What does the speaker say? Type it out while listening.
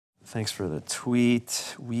Thanks for the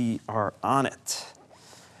tweet. We are on it.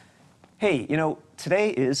 Hey,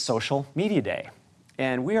 today is Social Media Day,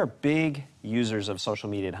 and we are big users of social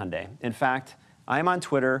media at Hyundai. In fact, I'm on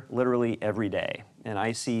Twitter literally every day, and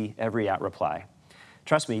I see every @reply.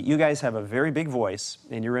 Trust me, you guys have a very big voice,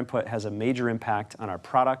 and your input has a major impact on our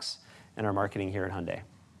products and our marketing here at Hyundai.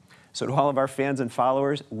 So to all of our fans and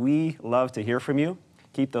followers, we love to hear from you.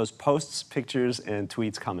 Keep those posts, pictures, and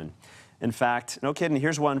tweets coming. In fact, no kidding,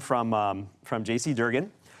 here's one from JC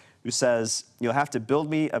Durgan, who says, "You'll have to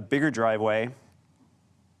build me a bigger driveway.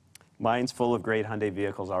 Mine's full of great Hyundai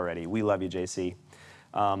vehicles already." We love you, JC.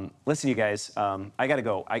 Listen, you guys, I gotta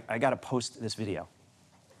go. I gotta post this video.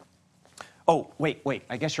 Oh, wait,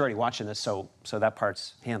 I guess you're already watching this, so that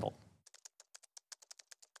part's handled.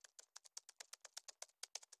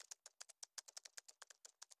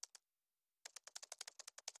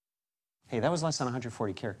 Hey, that was less than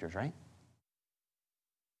 140 characters, right?